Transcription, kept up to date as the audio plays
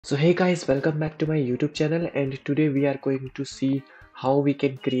So hey guys, welcome back to my YouTube channel, and today we are going to see how we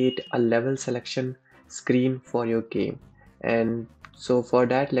can create a level selection screen for your game. And so for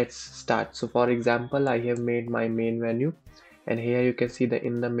that, let's start. So for example, I have made my main menu, and here you can see that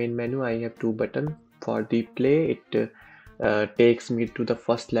in the main menu I have two buttons. For the play, it takes me to the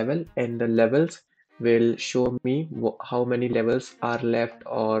first level, and the levels will show me how many levels are left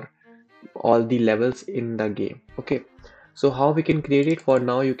or all the levels in the game. Okay, so how we can create it? For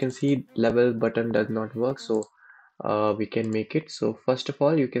now you can see level button does not work, so we can make it. So first of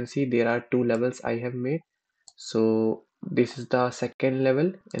all, you can see there are two levels I have made. So this is the second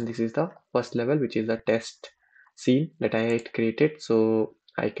level and this is the first level, which is the test scene that I had created so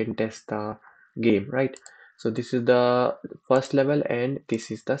I can test the game, right? So this is the first level and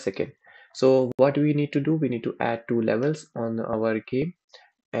this is the second. So what we need to do, we need to add two levels on our game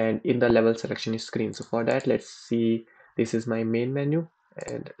and in the level selection screen. So for that, let's see, this is my main menu,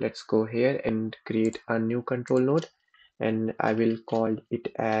 and let's go here and create a new control node, and I will call it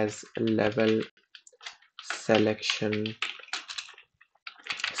as level selection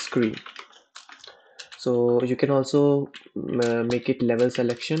screen. So you can also make it level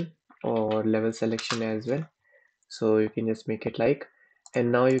selection or level selection as well. So you can just make it like,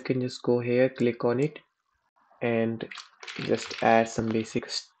 and now you can just go here, click on it, and just add some basic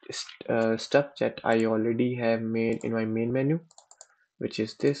stuff that I already have made in my main menu, which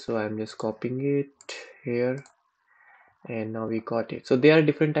is this. So I'm just copying it here, and now we got it. So there are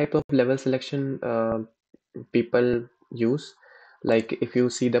different type of level selection people use. Like if you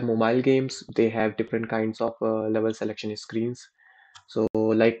see the mobile games, they have different kinds of level selection screens. So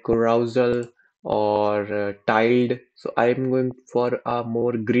like carousel or tiled. So I'm going for a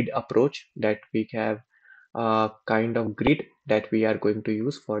more grid approach, that we have a kind of grid that we are going to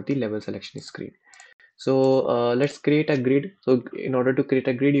use for the level selection screen. So let's create a grid. So in order to create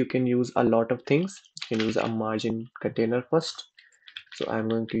a grid, you can use a lot of things. You can use a margin container first. So I'm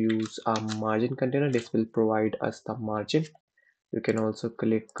going to use a margin container. This will provide us the margin. You can also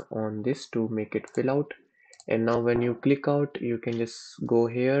click on this to make it fill out. And now when you click out, you can just go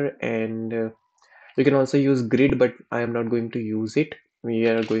here, and you can also use grid, but I am not going to use it. We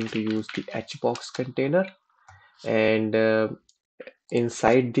are going to use the hbox container, and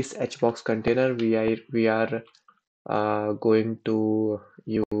inside this hbox container we are going to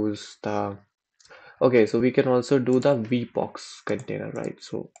use the, okay, so we can also do the vbox container, right?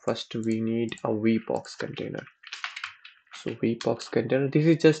 So first we need a vbox container. So vbox container, this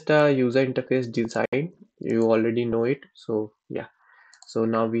is just a user interface design, you already know it. So yeah, so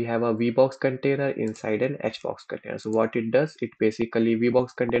now we have a vbox container inside an hbox container. So what it does, it basically,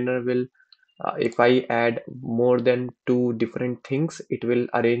 vbox container will, if I add more than two different things, it will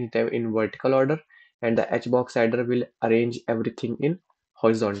arrange them in vertical order, and the hbox adder will arrange everything in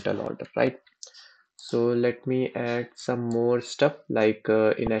horizontal order, right? So let me add some more stuff, like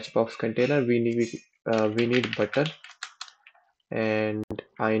in hbox container we need button, and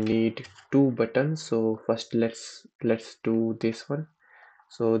I need two buttons. So first let's do this one.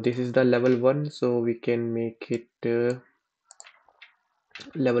 So this is the level one, so we can make it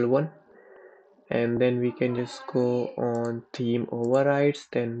level one, and then we can just go on theme overrides,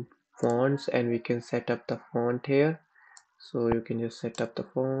 then fonts, and we can set up the font here. So you can just set up the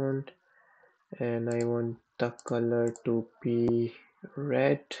font, and I want the color to be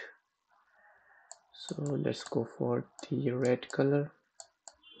red, so let's go for the red color.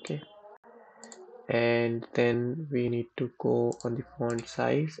 Okay, and then we need to go on the font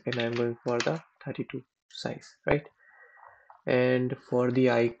size, and I'm going for the 32 size, right? And for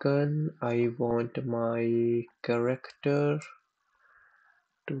the icon, I want my character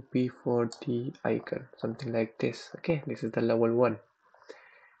to be for the icon, something like this. Okay, this is the level one,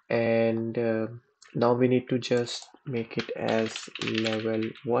 and now we need to just make it as level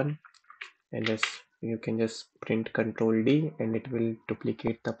one, and just, you can just print Control D and it will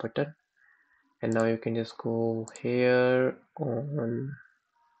duplicate the button. And now you can just go here on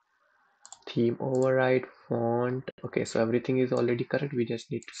theme override font. Okay, so everything is already correct, we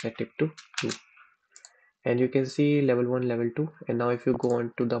just need to set it to 2, and you can see level 1, level 2. And now if you go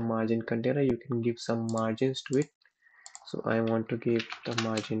on to the margin container, you can give some margins to it. So I want to give the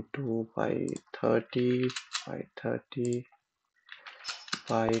margin to by 30, by 30,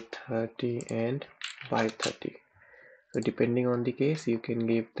 by 30, and by 30. So depending on the case, you can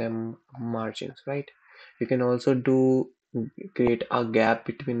give them margins, right? You can also create a gap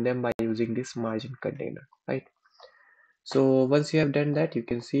between them by using this margin container, right? So once you have done that, you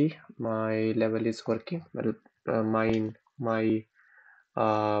can see my level is working. Well, my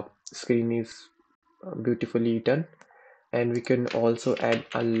screen is beautifully done. and we can also add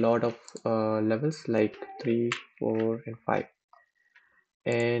a lot of levels like 3, 4 and 5,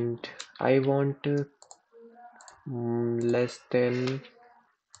 and I want less than,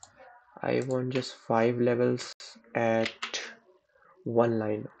 I want just 5 levels at one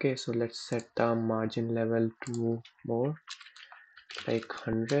line. Okay, so let's set the margin level to more, like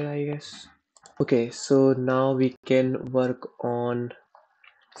 100 I guess. Okay, so now we can work on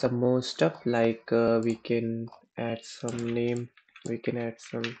some more stuff, like we can add some name, we can add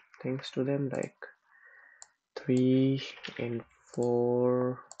some things to them like 3 and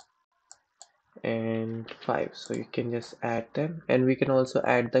 4 and 5. So you can just add them, and we can also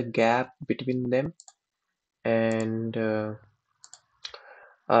add the gap between them. And in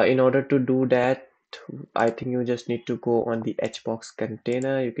order to do that, I think you just need to go on the hbox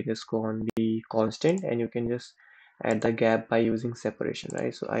container. You can just go on the constant and you can just add the gap by using separation,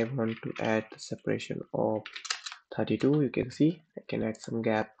 right? So I want to add the separation of 32. You can see I can add some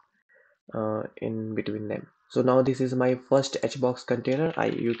gap in between them. So now this is my first hbox container.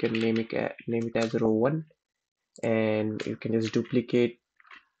 You can name it as row 1, and you can just duplicate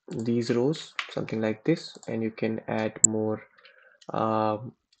these rows, something like this, and you can add more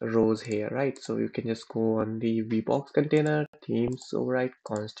rows here, right? So you can just go on the vbox container, themes, override,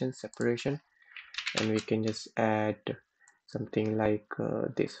 constant, separation, and we can just add something like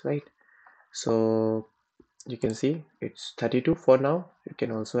this, right? So you can see it's 32 for now. You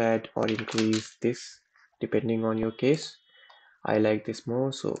can also add or increase this depending on your case. I like this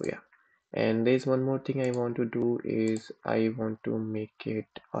more, so yeah. And there's one more thing I want to do is I want to make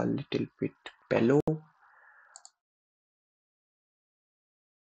it a little bit below.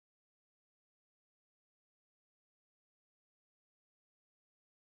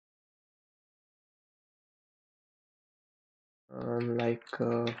 Like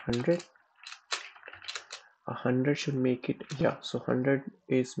 100. 100 should make it, yeah, so 100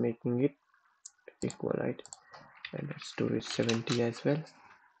 is making it equal, right? And let's do it 70 as well.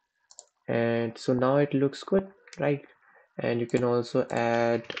 And so now it looks good, right? And you can also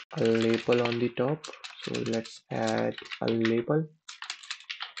add a label on the top. So let's add a label,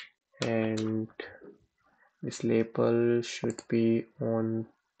 and this label should be on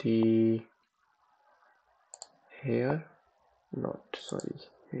the here, not sorry,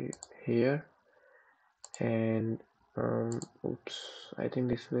 here. And oops, I think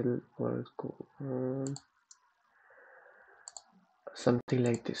this will work. Something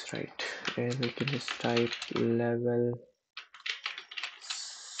like this, right? And we can just type level,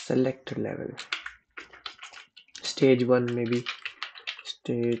 select level, stage 1 maybe,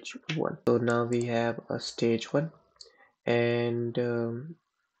 stage 1. So now we have a stage 1, and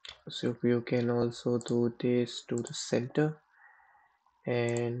so you can also do this to the center,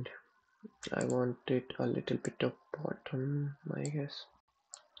 and I want it a little bit of bottom, I guess.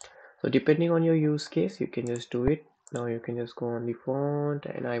 So depending on your use case, you can just do it. Now you can just go on the font,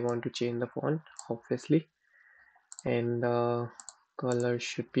 and I want to change the font, obviously. And the color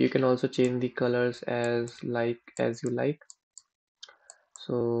should be, you can also change the colors as you like.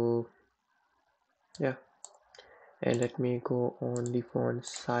 So yeah, and let me go on the font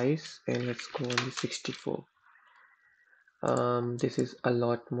size, and let's go on the 64. This is a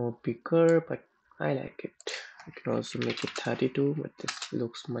lot more bigger, but I like it. You can also make it 32, but this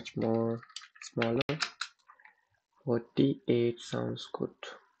looks much more smaller. 48 sounds good.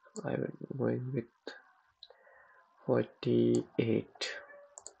 I will go in with 48.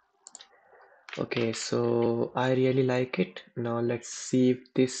 Okay, so I really like it. Now let's save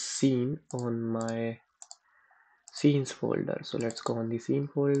this scene on my scenes folder. So let's go on the scene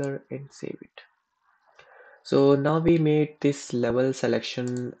folder and save it. So now we made this level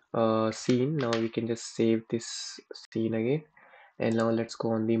selection scene. Now we can just save this scene again. And now let's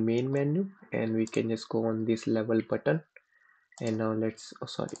go on the main menu, and we can just go on this level button. And now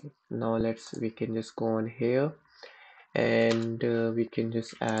we can just go on here, and we can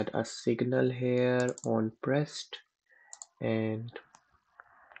just add a signal here on pressed, and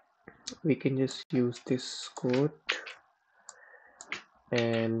we can just use this code.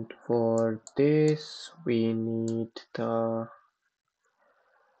 And for this we need the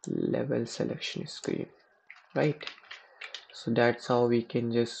level selection screen, right? So that's how we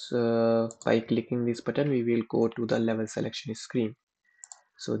can just by clicking this button we will go to the level selection screen.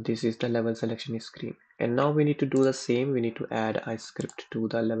 So this is the level selection screen, and now we need to do the same. We need to add a script to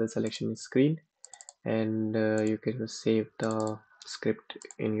the level selection screen, and you can save the script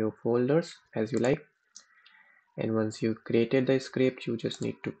in your folders as you like. And once you've created the script, you just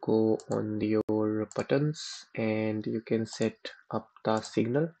need to go on your buttons, and you can set up the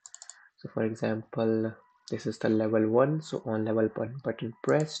signal. So for example, this is the level 1. So on level 1 button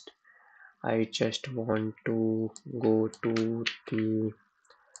pressed, I just want to go to the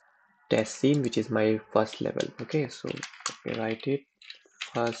test scene, which is my first level. Okay, so let me write it,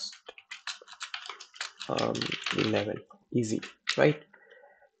 first level, easy, right?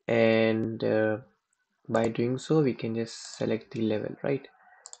 And by doing so, we can just select the level, right?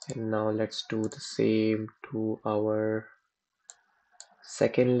 And now let's do the same to our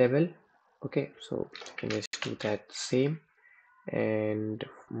second level. Okay, so I can just do that same, and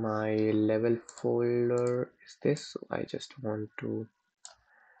my level folder is this, so I just want to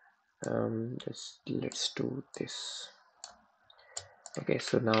just let's do this. Okay,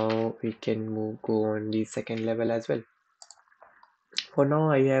 so now we can go on the second level as well. For now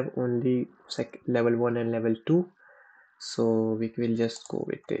I have only level 1 and level 2, so we will just go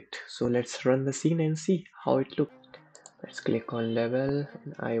with it. So let's run the scene and see how it looks. Let's click on level,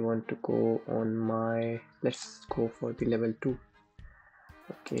 and I want to go on my, let's go for the level 2.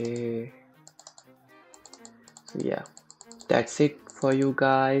 Okay, so yeah, that's it for you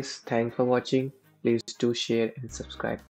guys. Thanks for watching. Please do share and subscribe.